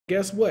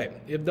Guess what?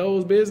 If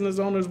those business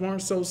owners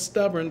weren't so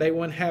stubborn, they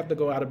wouldn't have to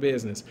go out of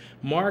business.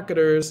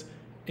 Marketers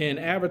and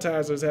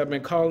advertisers have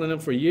been calling them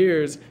for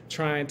years,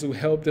 trying to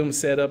help them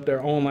set up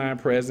their online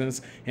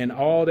presence. And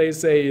all they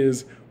say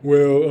is,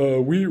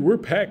 well, we're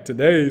packed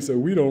today, so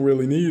we don't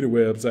really need a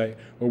website.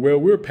 Or, well,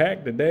 we're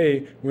packed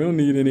today, we don't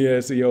need any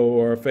SEO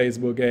or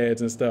Facebook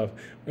ads and stuff.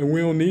 And we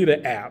don't need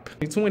an app.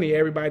 In 2020,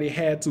 everybody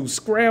had to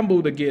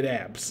scramble to get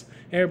apps.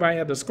 Everybody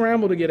had to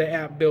scramble to get an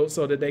app built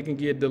so that they can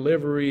get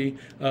delivery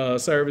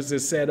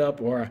services set up,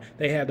 or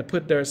they had to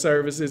put their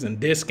services and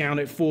discount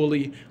it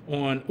fully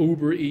on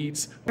Uber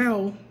Eats.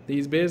 Now,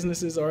 these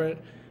businesses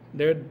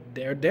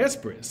they're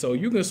desperate. So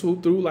you can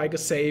swoop through like a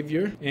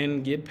savior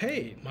and get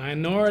paid.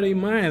 Minority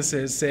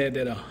Mindset said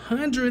that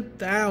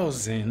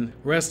 100,000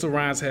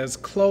 restaurants has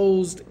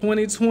closed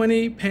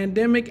 2020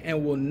 pandemic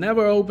and will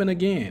never open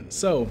again.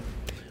 So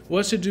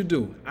what should you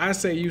do? I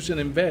say you should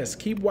invest.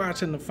 Keep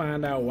watching to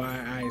find out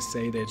why I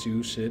say that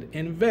you should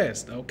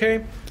invest,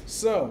 okay?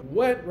 So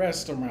what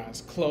restaurants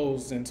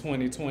closed in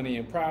 2020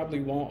 and probably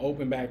won't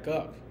open back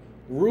up?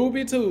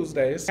 Ruby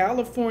Tuesdays,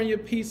 California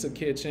Pizza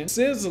Kitchen,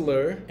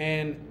 Sizzler,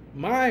 and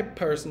my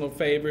personal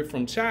favorite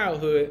from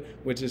childhood,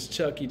 which is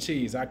Chuck E.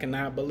 Cheese. I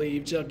cannot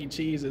believe Chuck E.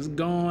 Cheese is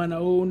gone.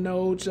 Oh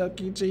no,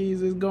 Chuck E.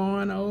 Cheese is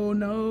gone. Oh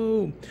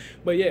no.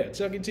 But yeah,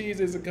 Chuck E. Cheese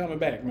isn't coming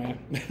back, man.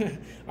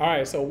 All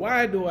right, so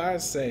why do I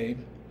say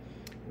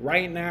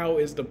right now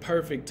is the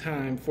perfect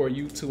time for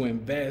you to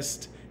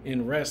invest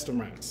in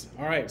restaurants?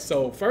 All right,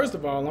 so first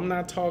of all, I'm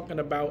not talking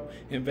about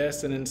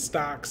investing in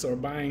stocks or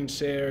buying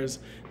shares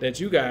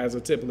that you guys are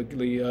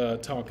typically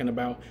talking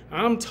about.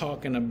 I'm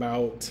talking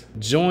about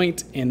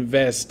joint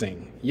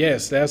investing.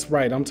 Yes, that's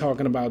right. I'm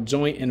talking about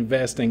joint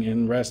investing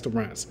in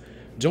restaurants.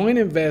 Joint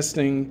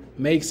investing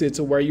makes it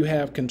to where you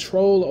have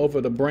control over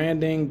the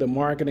branding, the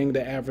marketing,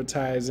 the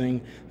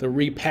advertising, the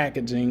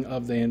repackaging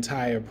of the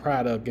entire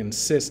product and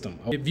system.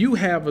 If you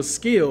have a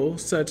skill,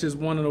 such as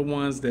one of the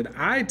ones that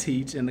I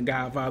teach in the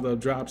Godfather of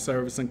Drop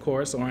Servicing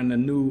course or in the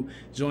new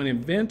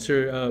joint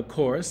venture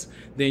course,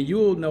 then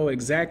you'll know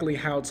exactly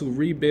how to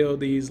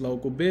rebuild these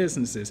local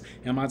businesses.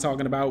 Am I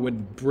talking about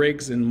with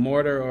bricks and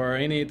mortar or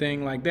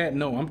anything like that?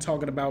 No, I'm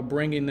talking about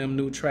bringing them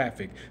new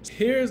traffic.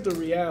 Here's the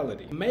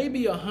reality.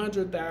 Maybe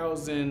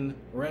 100,000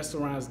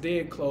 restaurants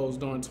did close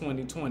during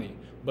 2020,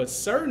 but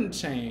certain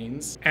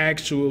chains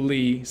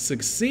actually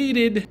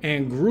succeeded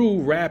and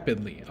grew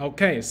rapidly.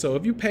 Okay, so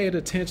if you paid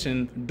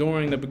attention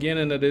during the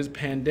beginning of this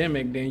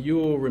pandemic, then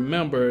you'll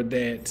remember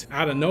that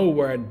out of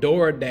nowhere,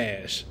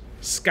 DoorDash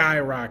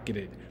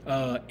skyrocketed,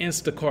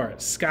 Instacart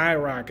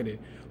skyrocketed,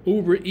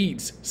 Uber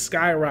Eats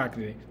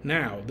skyrocketed.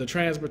 Now, the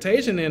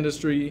transportation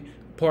industry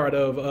part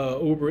of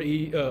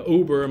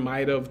Uber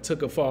might have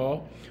took a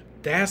fall.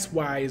 That's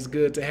why it's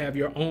good to have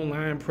your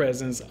online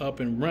presence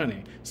up and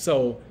running.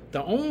 So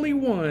the only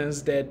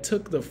ones that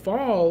took the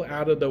fall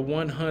out of the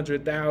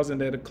 100,000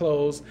 that are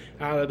closed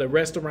out of the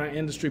restaurant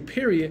industry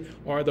period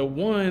are the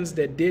ones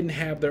that didn't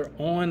have their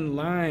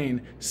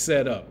online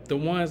set up, the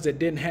ones that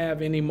didn't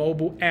have any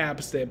mobile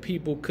apps that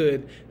people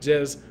could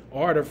just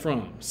order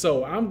from.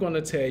 So I'm going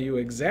to tell you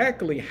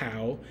exactly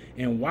how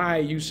and why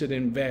you should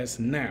invest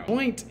now.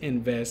 Joint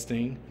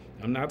investing,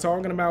 I'm not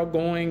talking about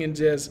going and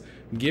just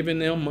giving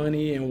them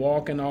money and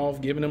walking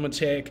off, giving them a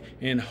check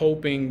and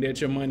hoping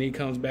that your money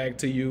comes back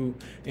to you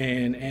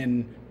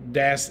and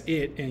that's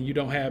it and you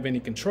don't have any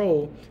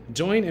control.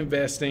 Joint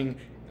investing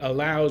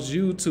allows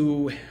you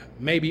to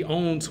maybe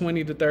own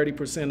 20 to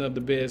 30% of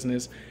the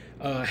business,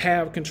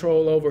 have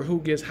control over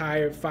who gets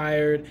hired,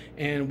 fired,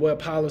 and what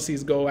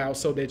policies go out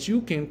so that you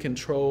can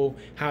control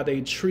how they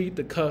treat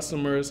the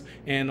customers,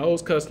 and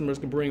those customers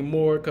can bring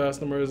more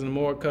customers and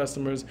more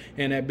customers,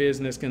 and that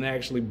business can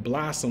actually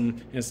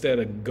blossom instead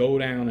of go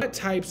down. What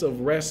types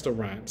of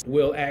restaurants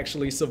will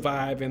actually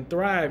survive and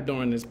thrive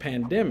during this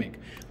pandemic?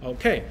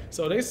 Okay,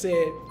 so they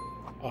said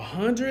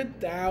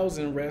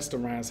 100,000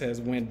 restaurants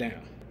has went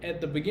down. At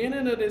the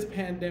beginning of this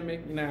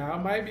pandemic, now I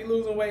might be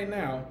losing weight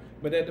now,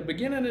 but at the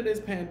beginning of this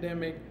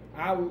pandemic,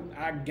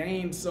 I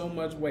gained so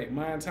much weight.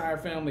 My entire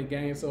family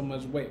gained so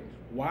much weight.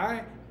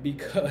 Why?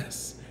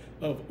 Because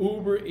of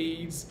Uber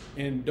Eats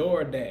and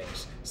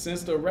DoorDash.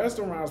 Since the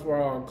restaurants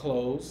were all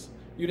closed,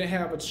 you didn't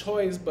have a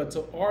choice but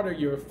to order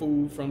your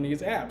food from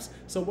these apps.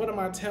 So what am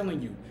I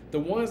telling you? The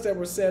ones that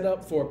were set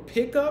up for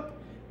pickup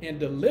and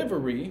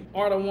delivery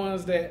are the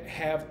ones that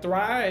have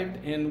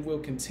thrived and will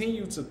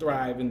continue to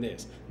thrive in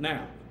this.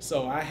 Now,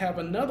 so I have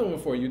another one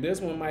for you. This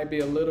one might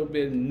be a little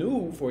bit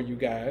new for you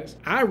guys.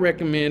 I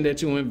recommend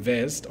that you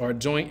invest or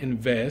joint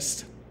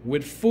invest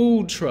with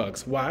food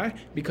trucks. Why?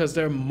 Because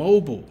they're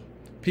mobile.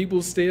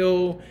 People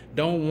still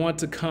don't want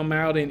to come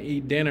out and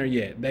eat dinner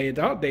yet. They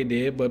thought they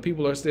did, but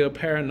people are still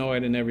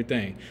paranoid and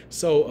everything.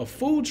 So a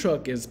food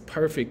truck is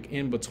perfect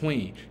in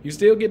between. You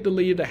still get to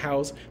leave the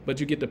house, but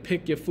you get to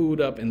pick your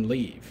food up and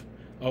leave.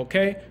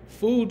 Okay?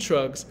 Food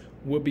trucks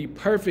would be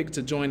perfect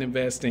to joint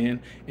invest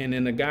in. And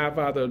in the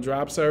Godfather of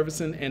Drop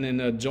Servicing and in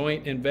the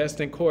joint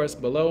investing course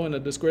below in the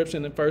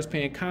description and first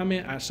pinned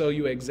comment, I show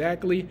you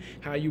exactly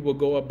how you will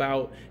go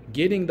about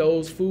getting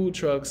those food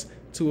trucks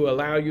to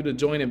allow you to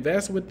joint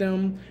invest with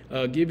them,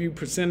 give you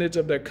percentage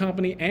of their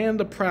company and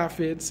the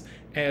profits,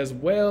 as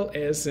well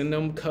as send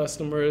them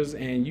customers,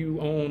 and you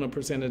own a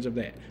percentage of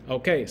that.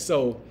 Okay,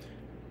 so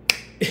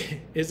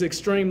it's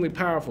extremely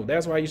powerful.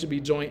 That's why you should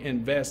be joint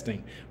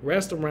investing.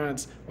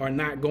 Restaurants are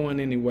not going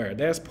anywhere.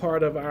 That's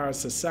part of our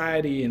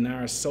society and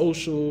our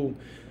social.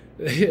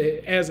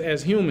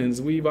 As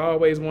humans, we've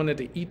always wanted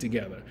to eat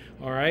together,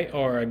 all right,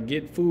 or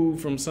get food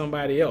from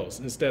somebody else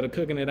instead of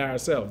cooking it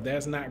ourselves.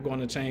 That's not going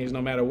to change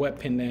no matter what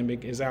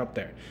pandemic is out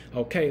there.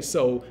 Okay,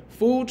 so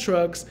food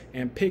trucks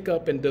and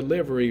pickup and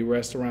delivery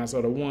restaurants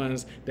are the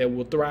ones that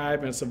will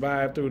thrive and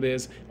survive through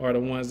this, are the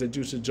ones that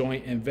you should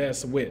joint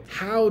invest with.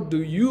 How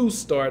do you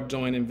start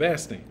joint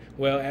investing?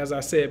 Well, as I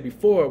said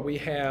before, we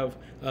have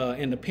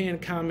in the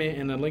pinned comment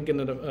and the link in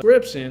the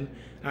description,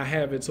 I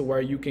have it to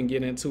where you can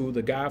get into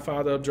the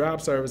Godfather of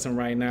Drop Servicing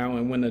right now,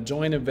 and when the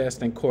joint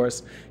investing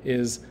course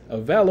is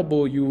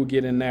available, you will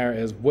get in there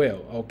as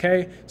well.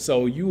 Okay,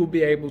 so you will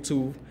be able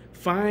to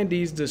find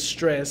these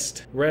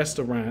distressed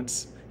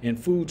restaurants and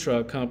food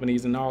truck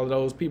companies and all of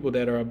those people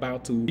that are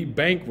about to be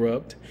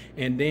bankrupt,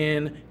 and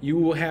then you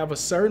will have a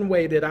certain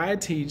way that I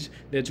teach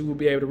that you will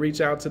be able to reach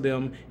out to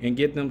them and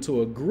get them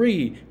to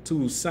agree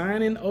to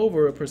signing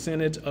over a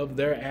percentage of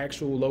their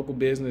actual local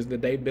business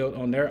that they built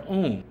on their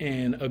own,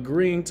 and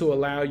agreeing to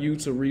allow you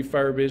to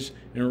refurbish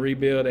and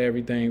rebuild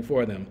everything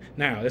for them.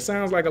 Now, it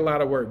sounds like a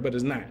lot of work, but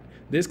it's not.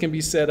 This can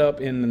be set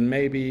up in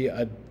maybe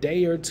a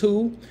day or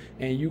two,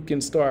 and you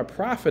can start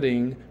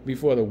profiting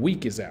before the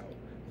week is out.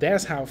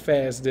 That's how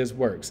fast this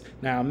works.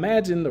 Now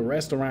imagine the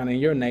restaurant in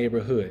your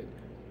neighborhood.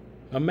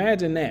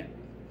 Imagine that.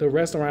 The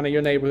restaurant in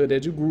your neighborhood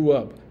that you grew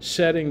up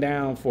shutting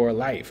down for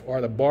life, or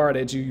the bar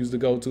that you used to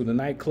go to, the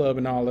nightclub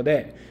and all of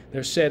that.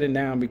 They're shutting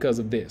down because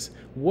of this.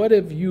 What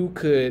if you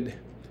could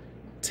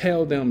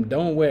tell them,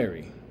 don't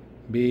worry,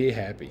 be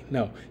happy?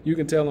 No, you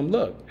can tell them,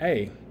 look,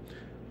 hey,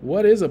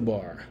 what is a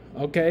bar?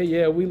 Okay,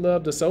 yeah, we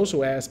love the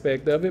social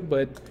aspect of it,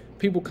 but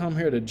people come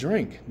here to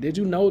drink. Did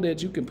you know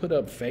that you can put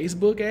up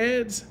Facebook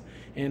ads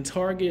and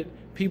target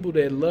people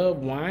that love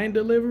wine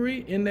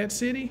delivery in that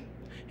city,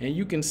 and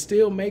you can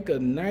still make a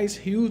nice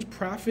huge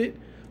profit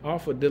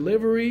off of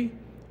delivery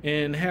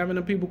and having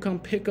the people come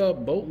pick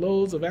up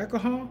boatloads of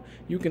alcohol?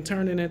 You can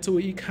turn it into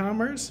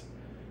e-commerce.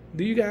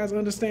 Do you guys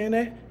understand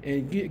that?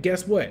 And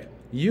guess what?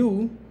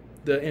 You,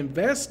 the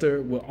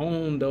investor, will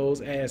own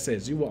those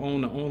assets. You will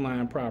own the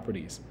online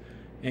properties,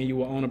 and you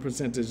will own a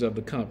percentage of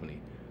the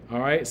company. All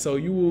right, so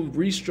you will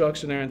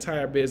restructure their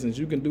entire business.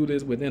 You can do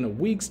this within a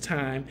week's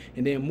time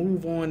and then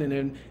move on and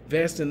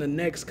invest in the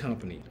next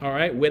company, all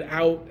right,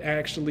 without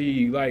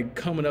actually like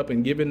coming up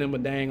and giving them a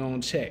dang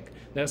on check.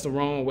 That's the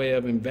wrong way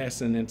of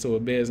investing into a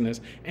business,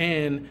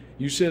 and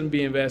you shouldn't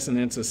be investing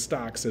into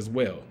stocks as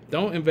well.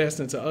 Don't invest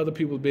into other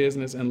people's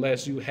business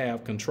unless you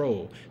have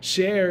control.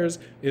 Shares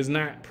is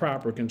not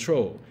proper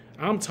control.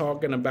 I'm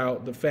talking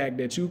about the fact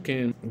that you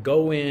can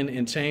go in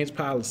and change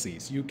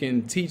policies. You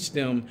can teach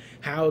them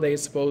how they're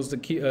supposed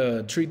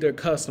to treat their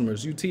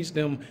customers. You teach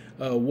them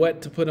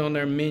what to put on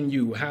their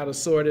menu, how to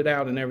sort it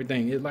out and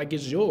everything. It's like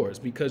it's yours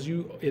because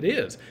it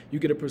is. You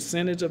get a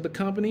percentage of the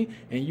company,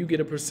 and you get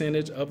a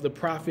percentage of the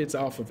profits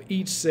off of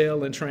each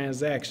sale and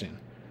transaction.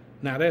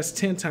 Now that's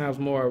 10 times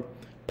more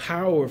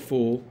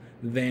powerful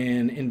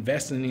than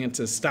investing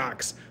into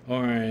stocks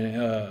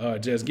or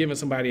just giving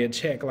somebody a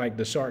check like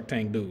the Shark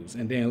Tank dudes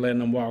and then letting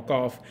them walk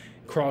off,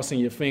 crossing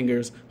your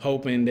fingers,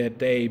 hoping that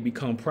they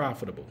become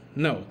profitable.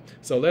 No.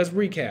 So let's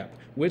recap.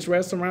 Which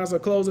restaurants are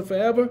closing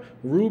forever?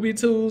 Ruby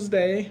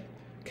Tuesday,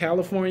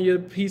 California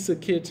Pizza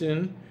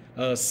Kitchen,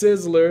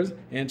 Sizzlers,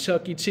 and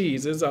Chuck E.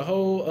 Cheese. There's a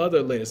whole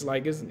other list. I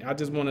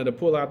just wanted to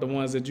pull out the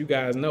ones that you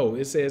guys know.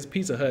 It says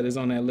Pizza Hut is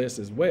on that list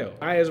as well.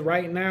 Why is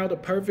right now the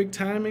perfect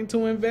timing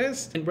to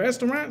invest in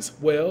restaurants?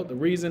 Well, the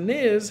reason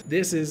is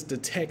this is the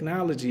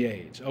technology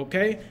age,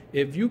 okay?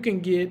 If you can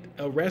get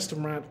a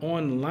restaurant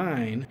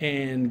online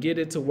and get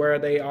it to where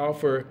they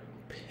offer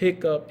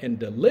pickup and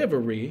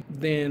delivery,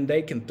 then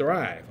they can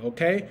thrive,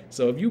 okay?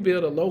 So if you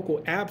build a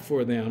local app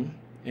for them,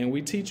 and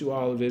we teach you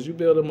all of this, you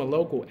build them a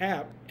local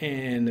app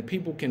and the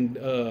people can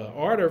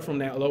order from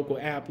that local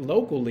app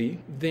locally,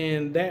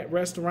 then that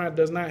restaurant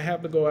does not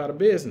have to go out of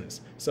business.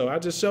 So I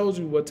just showed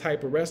you what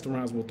type of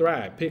restaurants will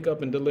thrive,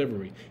 pickup and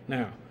delivery.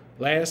 Now,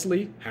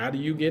 lastly, how do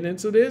you get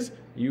into this?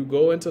 You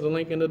go into the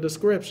link in the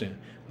description.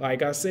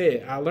 Like I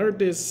said, I learned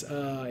this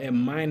in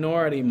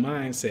Minority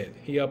Mindset.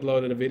 He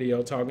uploaded a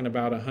video talking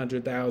about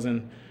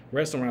 100,000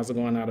 restaurants are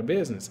going out of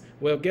business.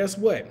 Well, guess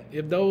what?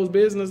 If those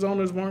business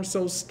owners weren't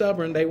so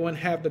stubborn, they wouldn't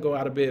have to go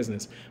out of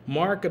business.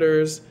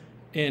 Marketers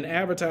and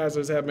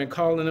advertisers have been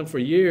calling them for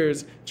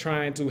years,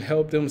 trying to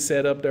help them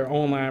set up their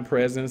online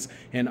presence.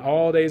 And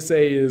all they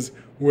say is,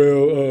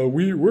 well,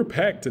 we're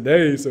packed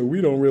today, so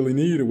we don't really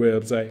need a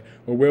website.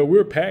 Or, well,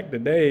 we're packed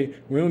today,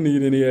 we don't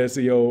need any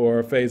SEO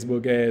or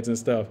Facebook ads and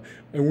stuff.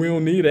 And we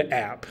don't need an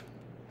app.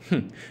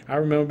 I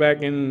remember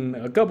back in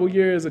a couple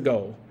years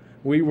ago,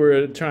 we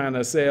were trying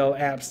to sell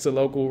apps to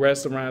local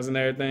restaurants and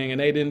everything,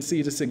 and they didn't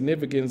see the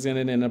significance in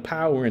it and the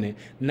power in it.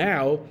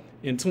 Now,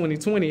 in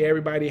 2020,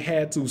 everybody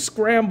had to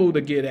scramble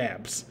to get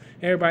apps.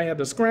 Everybody had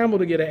to scramble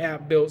to get an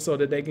app built so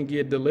that they can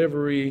get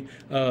delivery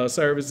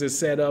services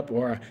set up,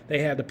 or they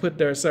had to put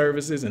their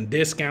services and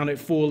discount it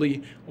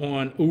fully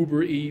on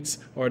Uber Eats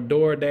or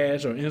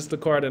DoorDash or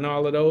Instacart and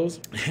all of those.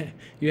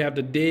 You have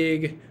to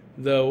dig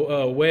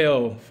the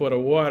well for the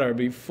water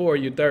before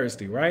you're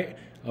thirsty, right?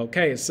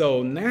 Okay,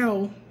 so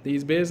now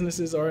these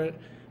businesses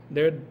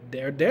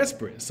they're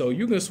desperate. So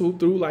you can swoop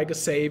through like a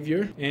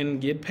savior and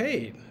get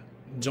paid.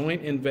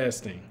 Joint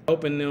investing,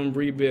 helping them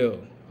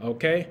rebuild.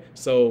 Okay,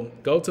 so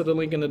go to the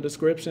link in the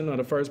description or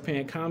the first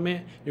pinned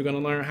comment. You're going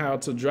to learn how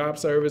to drop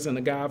service and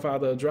the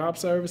godfather of drop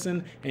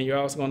servicing, and you're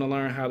also going to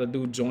learn how to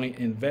do joint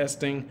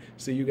investing.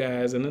 See you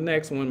guys in the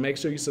next one. Make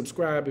sure you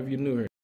subscribe if you're new here.